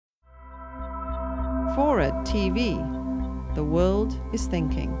FORA.tv. The world is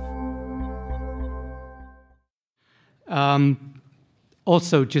thinking.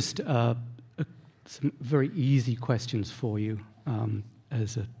 Also, just some very easy questions for you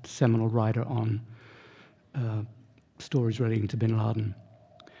as a seminal writer on stories relating to Bin Laden.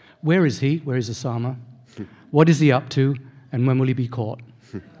 Where is he? Where is Osama? What is he up to? And when will he be caught?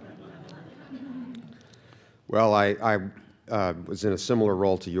 Well, I was in a similar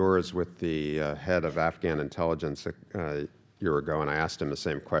role to yours with the head of Afghan intelligence a year ago, and I asked him the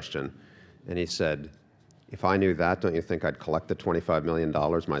same question. And he said, if I knew that, don't you think I'd collect the $25 million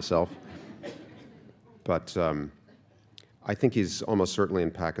myself? But I think he's almost certainly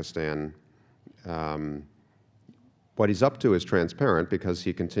in Pakistan. What he's up to is transparent because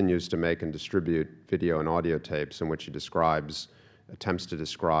he continues to make and distribute video and audio tapes in which he attempts to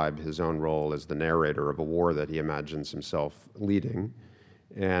describe his own role as the narrator of a war that he imagines himself leading.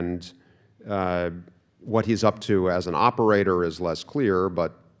 And what he's up to as an operator is less clear,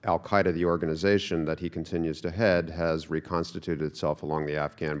 but Al-Qaeda, the organization that he continues to head, has reconstituted itself along the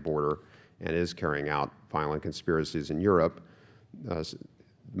Afghan border and is carrying out violent conspiracies in Europe, the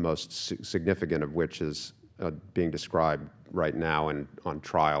most significant of which is being described right now and on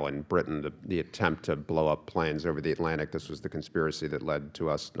trial in Britain, the attempt to blow up planes over the Atlantic. This was the conspiracy that led to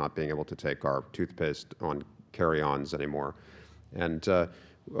us not being able to take our toothpaste on carry-ons anymore. And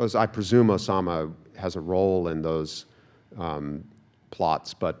as I presume Osama has a role in those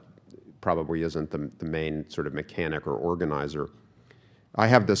plots, but probably isn't the main sort of mechanic or organizer. I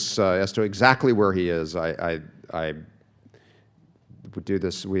have this, as to exactly where he is, I would do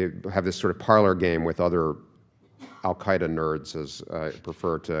this, we have this sort of parlor game with other Al-Qaeda nerds, as I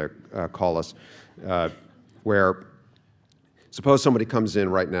prefer to call us, where suppose somebody comes in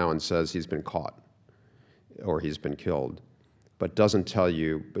right now and says he's been caught or he's been killed, but doesn't tell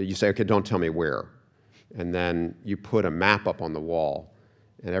you, but you say, okay, don't tell me where. And then you put a map up on the wall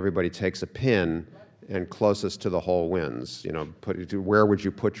and everybody takes a pin and closest to the hole wins. You know, where would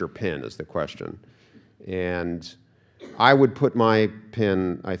you put your pin is the question. And I would put my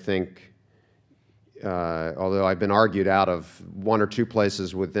pin, I think, although I've been argued out of one or two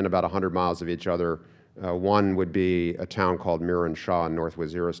places within about 100 miles of each other. One would be a town called Miran Shah in North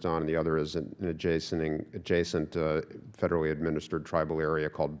Waziristan, and the other is an adjacent federally administered tribal area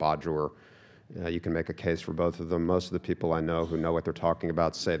called Bajur. You can make a case for both of them. Most of the people I know who know what they're talking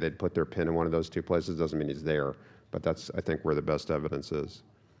about say they'd put their pin in one of those two places. Doesn't mean he's there, but that's, I think, where the best evidence is.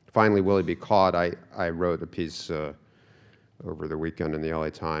 Finally, will he be caught? I wrote a piece over the weekend in the LA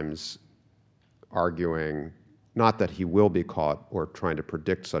Times arguing not that he will be caught or trying to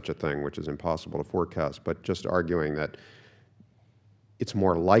predict such a thing, which is impossible to forecast, but just arguing that it's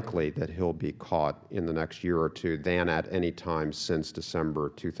more likely that he'll be caught in the next year or two than at any time since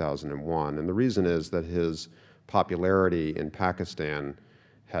December 2001. And the reason is that his popularity in Pakistan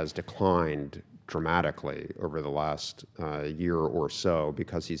has declined dramatically over the last year or so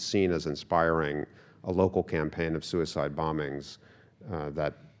because he's seen as inspiring a local campaign of suicide bombings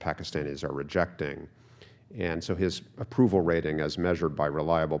that Pakistanis are rejecting. And so his approval rating, as measured by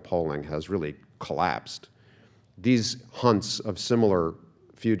reliable polling, has really collapsed. These hunts of similar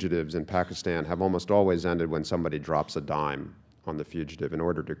fugitives in Pakistan have almost always ended when somebody drops a dime on the fugitive in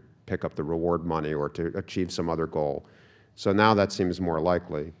order to pick up the reward money or to achieve some other goal. So now that seems more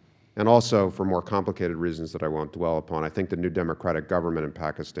likely. And also, for more complicated reasons that I won't dwell upon, I think the new democratic government in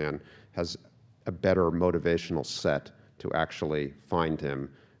Pakistan has a better motivational set to actually find him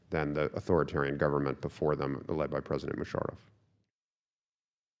than the authoritarian government before them, led by President Musharraf.